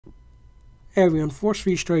Hey everyone, Force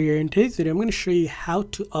Restore here. In today's video, I'm going to show you how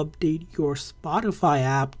to update your Spotify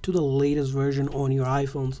app to the latest version on your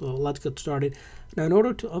iPhone. So let's get started. Now, in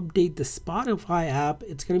order to update the Spotify app,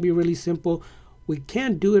 it's going to be really simple. We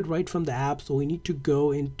can't do it right from the app, so we need to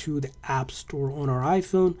go into the App Store on our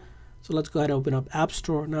iPhone. So let's go ahead and open up App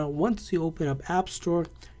Store. Now, once you open up App Store,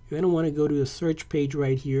 you're going to want to go to the search page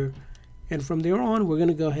right here. And from there on, we're going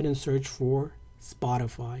to go ahead and search for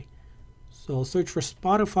Spotify. So search for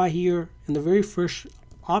Spotify here, and the very first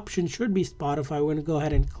option should be Spotify. We're going to go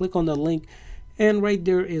ahead and click on the link, and right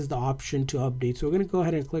there is the option to update. So we're going to go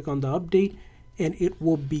ahead and click on the update, and it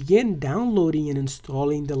will begin downloading and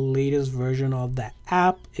installing the latest version of the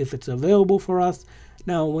app if it's available for us.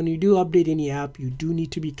 Now, when you do update any app, you do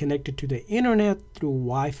need to be connected to the internet through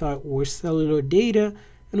Wi-Fi or cellular data,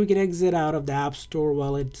 and we can exit out of the App Store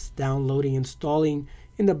while it's downloading, installing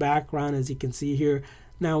in the background, as you can see here.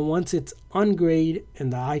 Now, once it's ungraded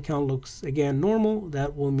and the icon looks again normal,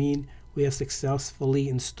 that will mean we have successfully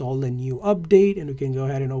installed a new update, and we can go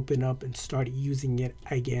ahead and open up and start using it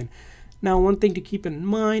again. Now, one thing to keep in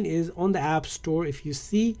mind is on the App Store, if you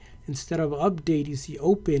see instead of update, you see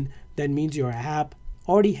open, that means your app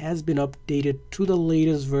already has been updated to the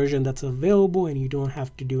latest version that's available, and you don't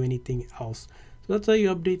have to do anything else. So that's how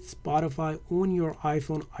you update Spotify on your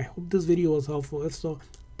iPhone. I hope this video was helpful. If so,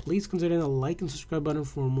 please consider the like and subscribe button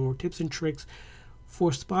for more tips and tricks for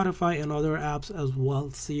Spotify and other apps as well.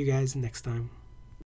 See you guys next time.